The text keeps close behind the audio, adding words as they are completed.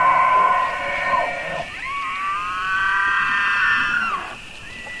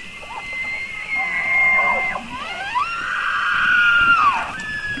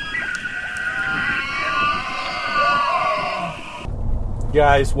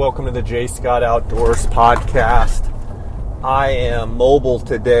guys, welcome to the J. Scott Outdoors podcast. I am mobile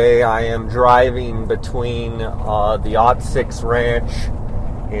today. I am driving between the Ot6 Ranch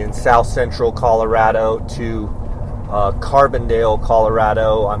in south central Colorado to Carbondale,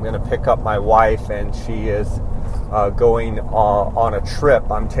 Colorado. I'm going to pick up my wife, and she is going on a trip.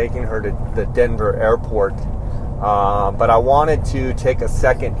 I'm taking her to the Denver airport. But I wanted to take a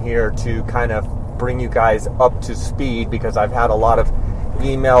second here to kind of bring you guys up to speed, because I've had a lot of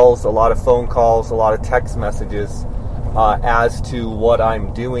emails, a lot of phone calls, a lot of text messages as to what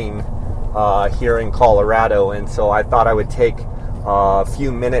I'm doing here in Colorado. And so I thought I would take a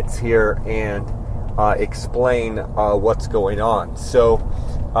few minutes here and explain what's going on. So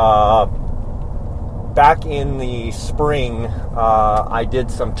back in the spring, I did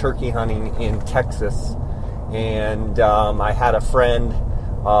some turkey hunting in Texas, and I had a friend.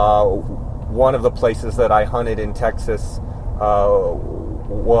 One of the places that I hunted in Texas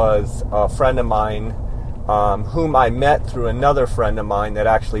was a friend of mine whom I met through another friend of mine that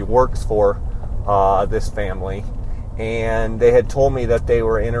actually works for this family. And they had told me that they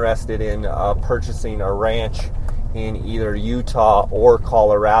were interested in purchasing a ranch in either Utah or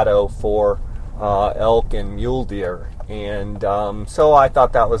Colorado for elk and mule deer. And so I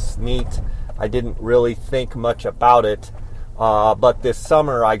thought that was neat. I didn't really think much about it. But this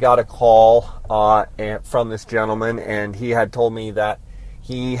summer I got a call from this gentleman, and he had told me that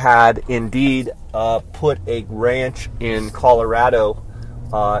he had indeed put a ranch in Colorado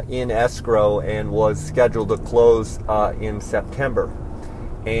in escrow and was scheduled to close in September.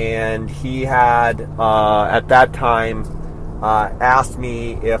 And he had, at that time, asked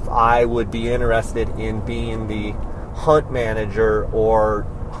me if I would be interested in being the hunt manager or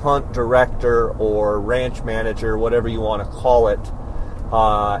hunt director or ranch manager, whatever you want to call it.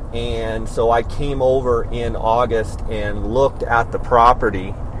 And so I came over in August and looked at the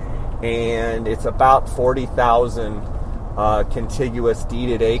property, and it's about 40,000 contiguous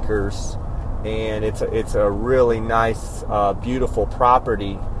deeded acres, and it's a really nice, beautiful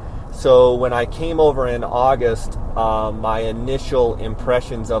property. So when I came over in August, my initial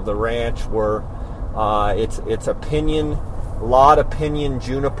impressions of the ranch were it's a lot of pinyon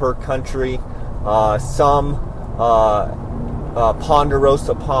juniper country, some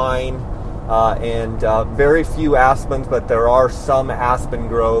ponderosa pine, and very few aspens, but there are some aspen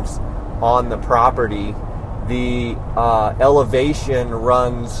groves on the property. The elevation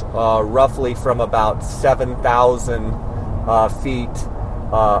runs roughly from about 7,000 feet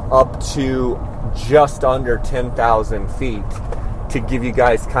up to just under 10,000 feet, to give you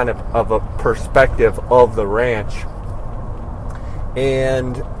guys kind of a perspective of the ranch.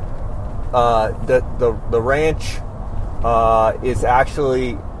 And the ranch is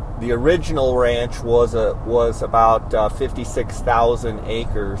actually, the original ranch was about 56,000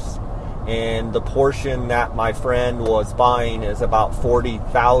 acres, and the portion that my friend was buying is about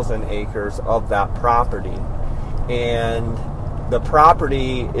 40,000 acres of that property. And the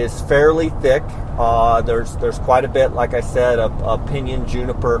property is fairly thick. There's quite a bit, like I said, of pinyon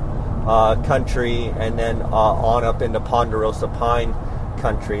juniper country, and then on up into ponderosa pine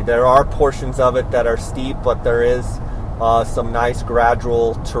country. There are portions of it that are steep, but there is some nice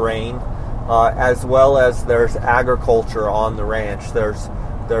gradual terrain, as well as there's agriculture on the ranch. There's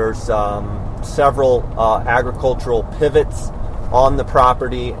several agricultural pivots on the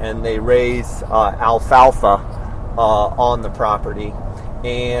property, and they raise alfalfa on the property.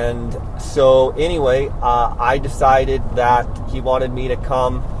 And so anyway, I decided that he wanted me to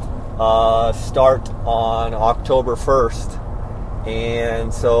come start on October 1st.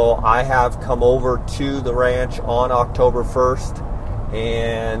 And so I have come over to the ranch on October 1st,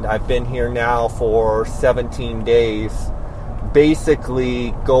 and I've been here now for 17 days,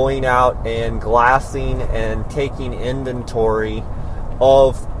 basically going out and glassing and taking inventory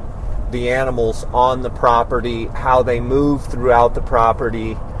of the animals on the property, how they move throughout the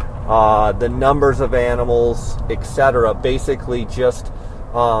property, the numbers of animals, etc. Basically just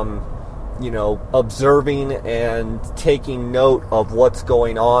observing and taking note of what's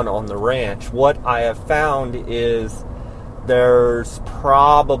going on the ranch. What I have found is there's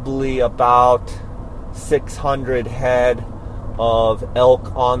probably about 600 head of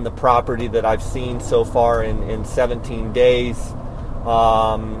elk on the property that I've seen so far in 17 days.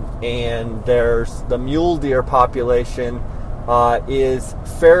 And there's the mule deer population is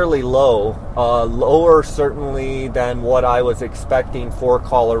fairly low, lower certainly than what I was expecting for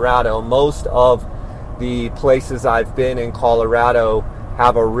Colorado. Most of the places I've been in Colorado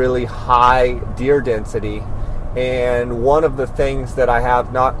have a really high deer density, and one of the things that I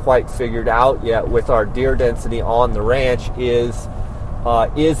have not quite figured out yet with our deer density on the ranch is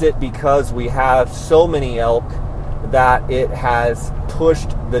Is it because we have so many elk that it has pushed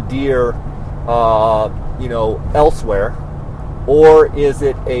the deer, elsewhere? Or is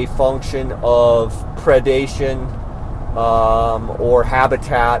it a function of predation or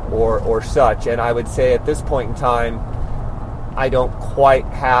habitat or such? And I would say at this point in time, I don't quite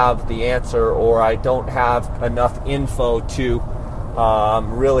have the answer, or I don't have enough info to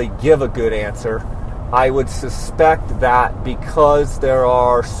really give a good answer. I would suspect that because there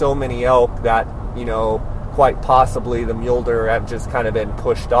are so many elk that, quite possibly the mule deer have just kind of been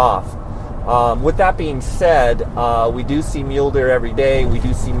pushed off. With that being said, we do see mule deer every day. We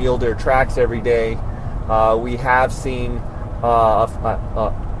do see mule deer tracks every day. We have seen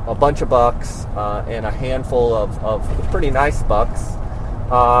a bunch of bucks and a handful of pretty nice bucks.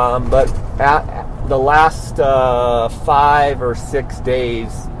 But at the last 5 or 6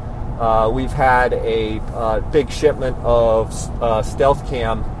 days, we've had a big shipment of stealth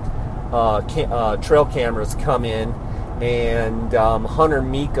cam trail cameras come in, and Hunter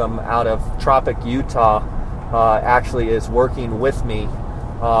Meekum out of Tropic, Utah, actually is working with me.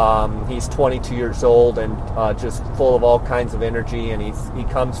 He's 22 years old and just full of all kinds of energy, and he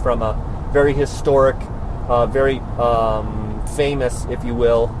comes from a very historic, very famous, if you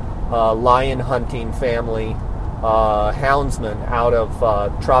will, lion hunting family, houndsman out of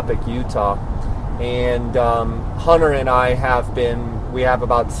Tropic, Utah. And Hunter and I we have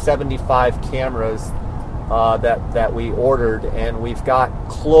about 75 cameras that we ordered, and we've got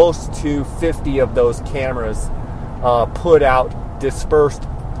close to 50 of those cameras put out, dispersed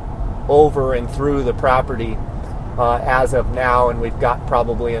over and through the property as of now, and we've got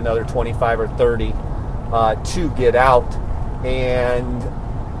probably another 25 or 30 to get out. And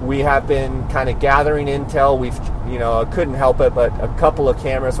we have been kind of gathering intel. I couldn't help it, but a couple of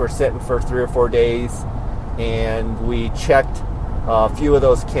cameras were sitting for 3 or 4 days, and we checked a few of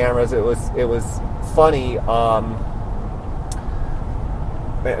those cameras. It was funny, and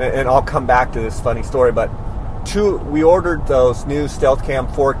I'll come back to this funny story, but we ordered those new StealthCam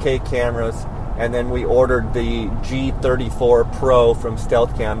 4K cameras, and then we ordered the G34 Pro from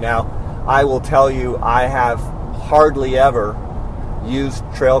StealthCam. Now, I will tell you, I have hardly ever used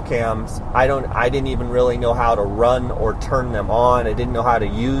trail cams. I didn't even really know how to run or turn them on. I didn't know how to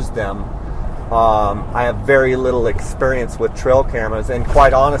use them. I have very little experience with trail cameras, and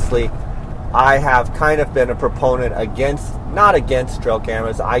quite honestly, I have kind of been a proponent not against trail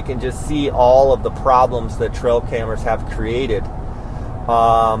cameras. I can just see all of the problems that trail cameras have created.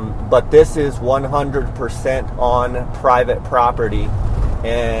 But this is 100% on private property,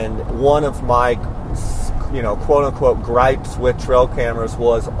 and one of my, quote unquote gripes with trail cameras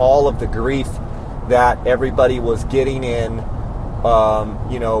was all of the grief that everybody was getting in,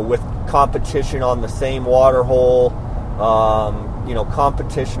 with competition on the same water hole,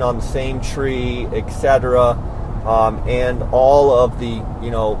 competition on the same tree, etc. And all of the,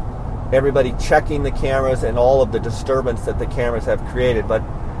 everybody checking the cameras and all of the disturbance that the cameras have created. But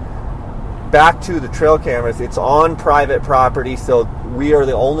back to the trail cameras, it's on private property, so we are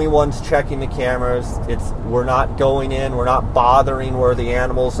the only ones checking the cameras. We're not going in, we're not bothering where the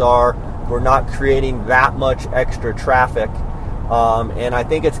animals are, we're not creating that much extra traffic. And I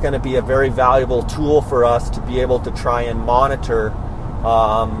think it's going to be a very valuable tool for us to be able to try and monitor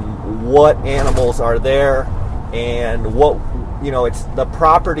what animals are there, and what, the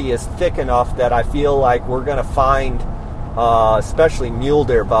property is thick enough that I feel like we're going to find, especially mule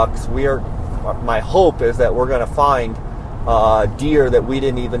deer bucks. My hope is that we're going to find deer that we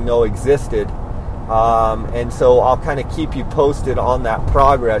didn't even know existed. And so I'll kind of keep you posted on that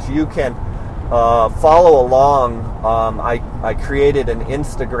progress. You can follow along. I created an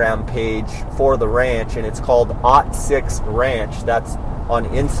Instagram page for the ranch, and it's called Ot6 Ranch. That's on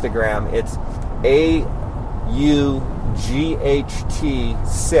Instagram. It's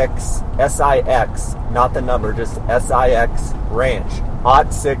AUGHT6 SIX, not the number, just SIX Ranch.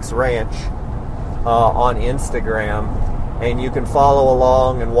 Ot6 Ranch on Instagram, and you can follow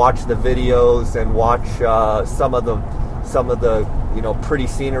along and watch the videos and watch some of the pretty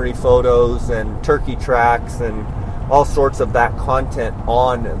scenery photos and turkey tracks and all sorts of that content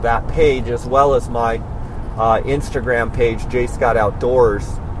on that page, as well as my Instagram page, J Scott Outdoors.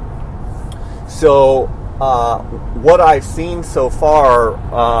 So what I've seen so far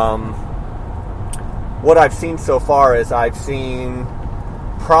is I've seen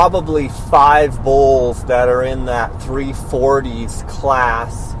probably 5 bulls that are in that 340s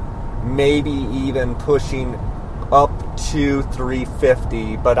class, maybe even pushing up to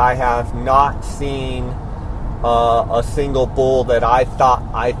 350, but I have not seen a single bull that I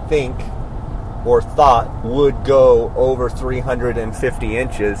think or thought would go over 350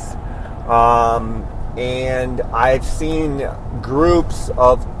 inches. And I've seen groups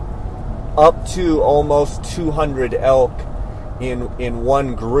of up to almost 200 elk in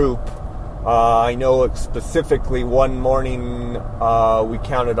one group. I know specifically one morning we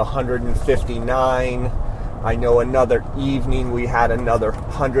counted 159. I know another evening we had another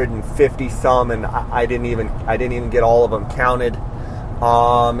 150 some, and I didn't even get all of them counted.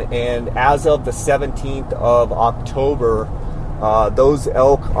 And as of the 17th of October, those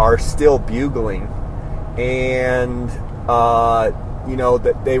elk are still bugling, and that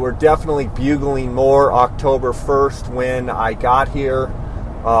they were definitely bugling more October 1st when I got here.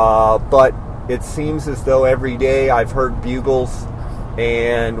 But it seems as though every day I've heard bugles,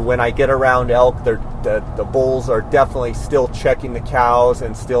 and when I get around elk, the bulls are definitely still checking the cows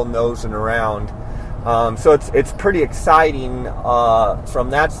and still nosing around. So it's pretty exciting from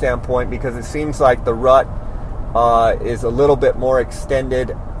that standpoint, because it seems like the rut is a little bit more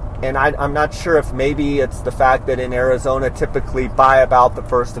extended. And I'm not sure if maybe it's the fact that in Arizona, typically by about the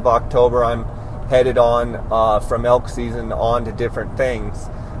 1st of October, I'm headed on from elk season on to different things.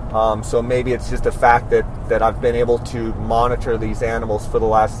 So maybe it's just a fact that I've been able to monitor these animals for the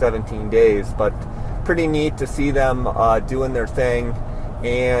last 17 days. But pretty neat to see them doing their thing.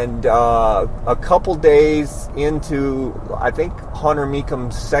 And a couple days into, I think, Hunter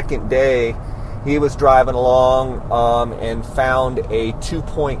Meekum's second day, he was driving along and found a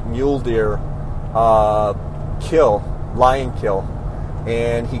 2-point mule deer lion kill.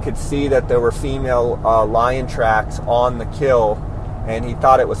 And he could see that there were female lion tracks on the kill, and he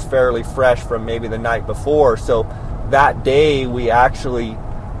thought it was fairly fresh from maybe the night before. So that day we actually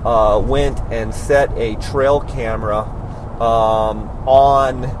went and set a trail camera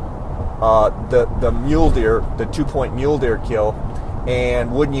on the mule deer, the 2-point mule deer kill.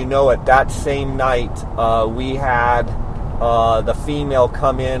 And wouldn't you know it, that same night we had the female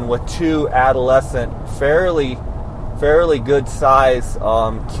come in with 2 adolescent, fairly good size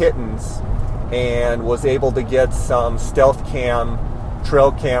kittens, and was able to get some stealth cam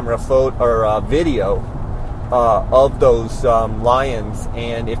trail camera video of those lions.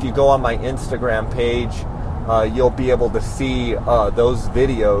 And if you go on my Instagram page, you'll be able to see those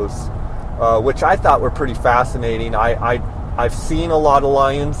videos, which I thought were pretty fascinating. I've seen a lot of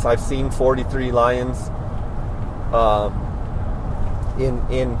lions. I've seen 43 lions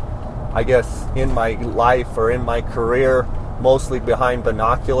in my life or in my career, mostly behind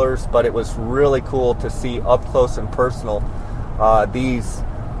binoculars, but it was really cool to see up close and personal these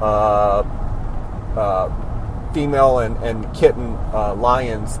female and kitten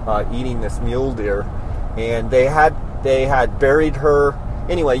lions eating this mule deer. And they had buried her.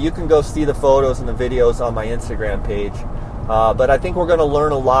 Anyway, you can go see the photos and the videos on my Instagram page. But I think we're going to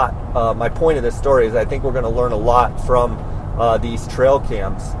learn a lot. My point of this story is I think we're going to learn a lot from these trail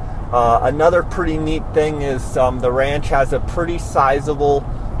cams. Another pretty neat thing is the ranch has a pretty sizable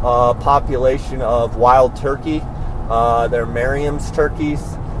population of wild turkey. They're Merriam's turkeys.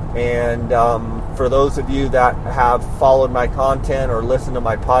 And for those of you that have followed my content or listened to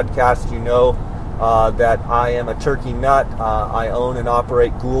my podcast, you know that I am a turkey nut. I own and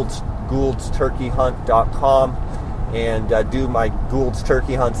operate Gould'sTurkeyHunt.com and do my Gould's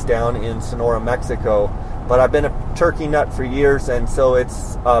turkey hunts down in Sonora, Mexico. But I've been a turkey nut for years, and so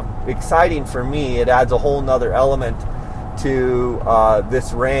it's exciting for me. It adds a whole nother element to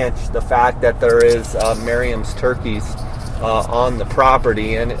this ranch, the fact that there is Merriam's turkeys on the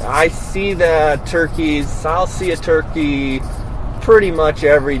property. And I see the turkeys, I'll see a turkey pretty much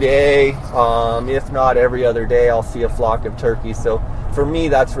every day, if not every other day. I'll see a flock of turkeys. So for me,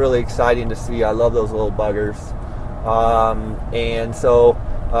 that's really exciting to see. I love those little buggers. And so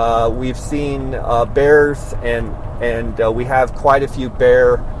we've seen bears, and we have quite a few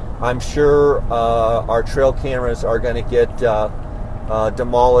bear. I'm sure our trail cameras are going to get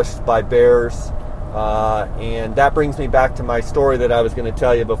demolished by bears. And that brings me back to my story that I was going to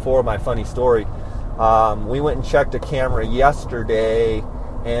tell you before, my funny story. We went and checked a camera yesterday,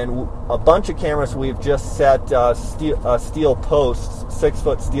 and a bunch of cameras we've just set steel posts,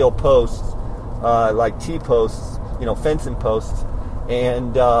 6-foot steel posts, like T-posts, fencing posts,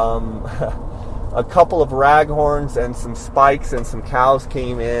 and a couple of raghorns and some spikes and some cows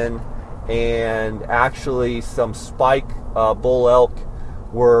came in, and actually some spike bull elk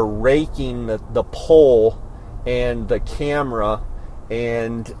were raking the pole and the camera,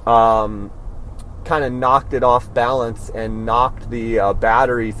 and kind of knocked it off balance and knocked the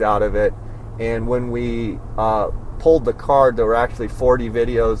batteries out of it. And when we pulled the card, there were actually 40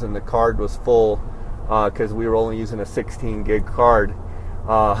 videos and the card was full because we were only using a 16 gig card.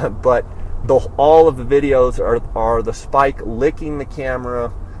 But all of the videos are the spike licking the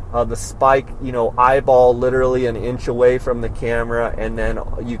camera, the spike, eyeball literally an inch away from the camera, and then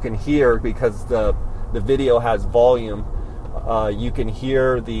you can hear, because the video has volume, you can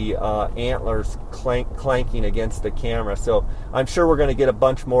hear the antlers clanking against the camera. So I'm sure we're going to get a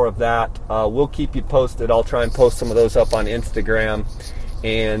bunch more of that. We'll keep you posted. I'll try and post some of those up on Instagram.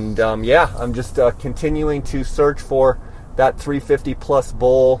 And I'm just continuing to search for that 350 plus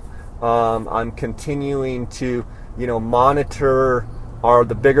bull. I'm continuing to, monitor, are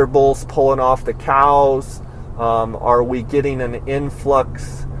the bigger bulls pulling off the cows? Are we getting an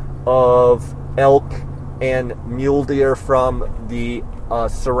influx of elk and mule deer from the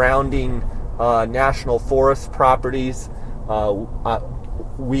surrounding national forest properties?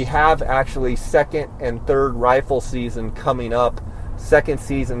 We have actually second and third rifle season coming up. Second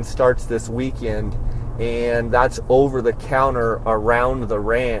season starts this weekend, and that's over the counter around the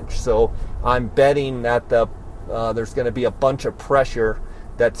ranch. So I'm betting that there's going to be a bunch of pressure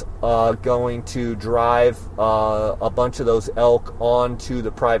that's going to drive a bunch of those elk onto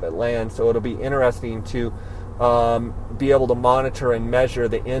the private land. So it'll be interesting to be able to monitor and measure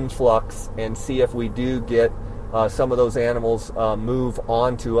the influx and see if we do get some of those animals move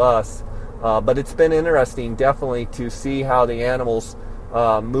onto us. But it's been interesting, definitely, to see how the animals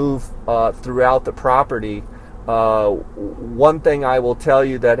move throughout the property. One thing I will tell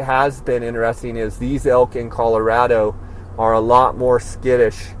you that has been interesting is these elk in Colorado are a lot more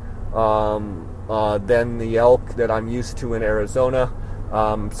skittish than the elk that I'm used to in Arizona.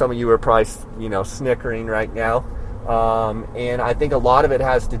 Some of you are probably, snickering right now. And I think a lot of it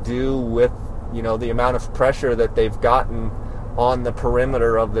has to do with, the amount of pressure that they've gotten on the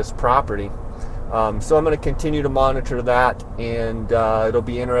perimeter of this property. So I'm going to continue to monitor that, and it'll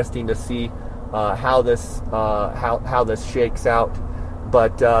be interesting to see how this shakes out.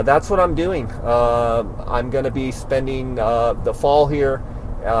 But that's what I'm doing. I'm going to be spending the fall here,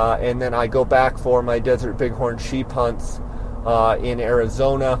 and then I go back for my desert bighorn sheep hunts in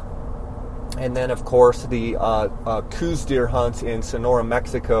Arizona, and then of course the Coues deer hunts in Sonora,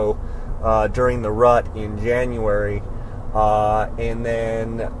 Mexico during the rut in January, and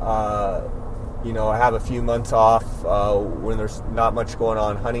then I have a few months off when there's not much going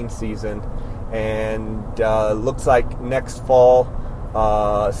on hunting season, and looks like next fall,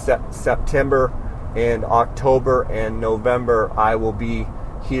 September and October and November, I will be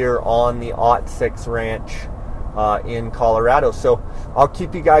here on the Ot6 Ranch in Colorado. So I'll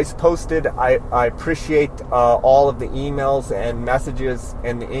keep you guys posted. I appreciate all of the emails and messages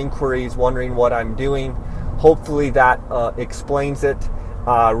and the inquiries wondering what I'm doing. Hopefully that explains it.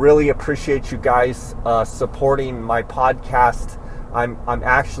 Really appreciate you guys supporting my podcast. I'm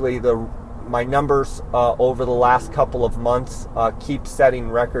actually my numbers over the last couple of months keep setting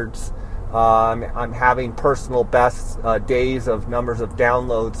records. I'm having personal best days of numbers of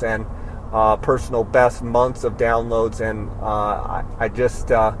downloads and personal best months of downloads, and I just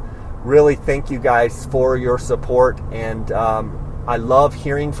really thank you guys for your support, and I love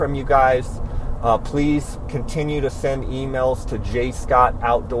hearing from you guys. Please continue to send emails to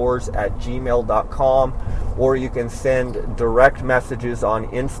jscottoutdoors@gmail.com, or you can send direct messages on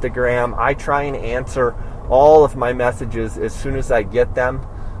Instagram. I try and answer all of my messages as soon as I get them.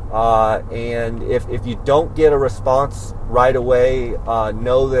 And if you don't get a response right away,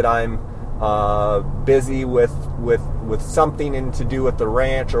 know that I'm busy with something to do with the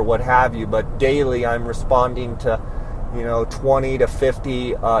ranch or what have you. But daily I'm responding to 20 to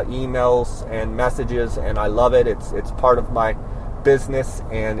 50 emails and messages, and I love it. It's part of my business,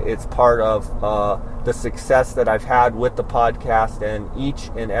 and it's part of the success that I've had with the podcast, and each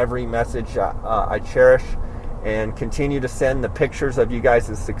and every message I cherish, and continue to send the pictures of you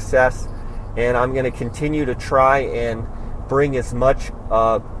guys' success. And I'm going to continue to try and bring as much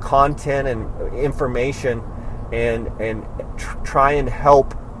content and information and try and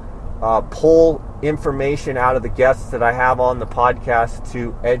help pull information out of the guests that I have on the podcast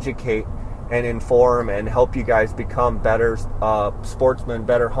to educate and inform and help you guys become better sportsmen,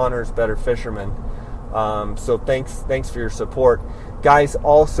 better hunters, better fishermen. So thanks for your support, guys.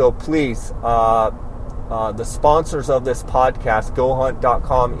 Also, please, the sponsors of this podcast,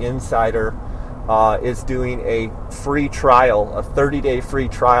 GoHunt.com Insider, is doing a free trial, a 30-day free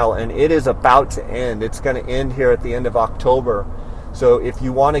trial, and it is about to end. It's going to end here at the end of October. So if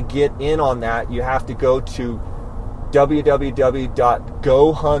you want to get in on that, you have to go to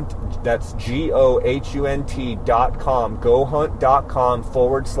www.gohunt, that's GOHUNT.com,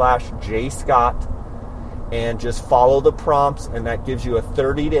 gohunt.com/JScott, and just follow the prompts, and that gives you a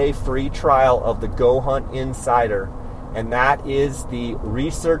 30-day free trial of the Go Hunt Insider. and that is the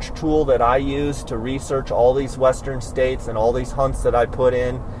research tool that I use to research all these western states and all these hunts that I put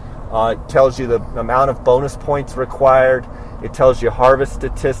in. It tells you the amount of bonus points required. It tells you harvest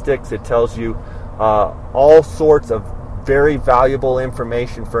statistics. It tells you all sorts of very valuable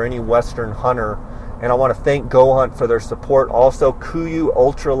information for any western hunter. And I want to thank Go Hunt for their support. Also, KUIU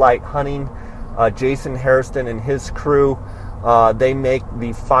Ultralight Hunting, Jason Hairston and his crew, they make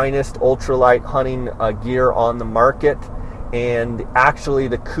the finest ultralight hunting gear on the market. And actually,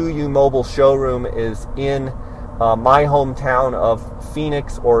 the KUIU Mobile Showroom is in my hometown of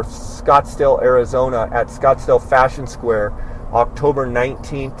Phoenix or Scottsdale, Arizona, at Scottsdale Fashion Square, October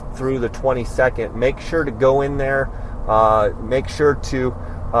 19th through the 22nd. Make sure to go in there. Make sure to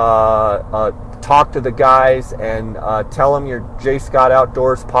talk to the guys and tell them you're J. Scott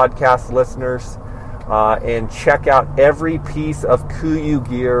Outdoors podcast listeners, and check out every piece of KUIU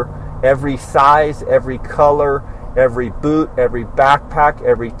gear, every size, every color, every boot, every backpack,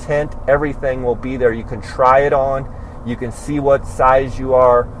 every tent. Everything will be there. You can try it on. You can see what size you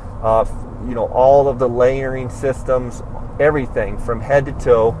are. All of the layering systems, everything from head to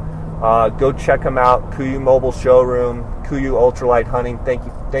toe. Go check them out. KUIU Mobile Showroom, KUIU Ultralight Hunting.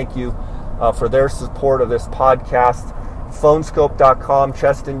 Thank you for their support of this podcast. Phoneskope.com,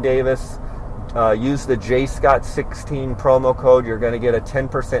 Cheston Davis. Use the JScott16 promo code. You're going to get a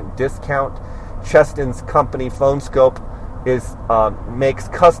 10% discount. Cheston's company, Phoneskope, makes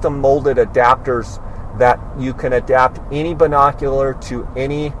custom molded adapters that you can adapt any binocular to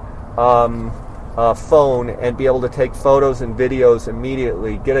any phone and be able to take photos and videos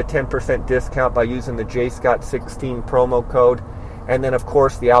immediately. Get a 10% discount by using the JScott16 promo code. And then, of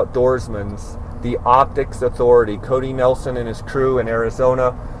course, the Outdoorsman's, the Optics Authority, Cody Nelson and his crew in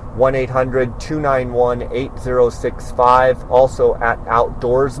Arizona, 1-800-291-8065. Also at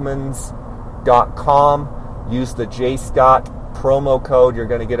outdoorsmans.com. Use the JScott promo code. You're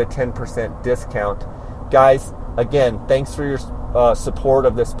going to get a 10% discount. Guys, again, thanks for your support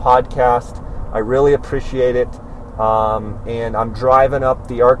of this podcast. I really appreciate it. And I'm driving up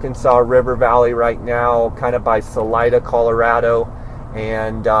the Arkansas River Valley right now, kind of by Salida, Colorado.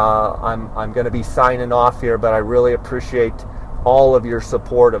 And I'm going to be signing off here, but I really appreciate all of your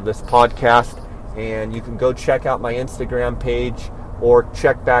support of this podcast. And you can go check out my Instagram page or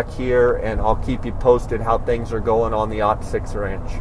check back here, and I'll keep you posted how things are going on the Op 6 Ranch.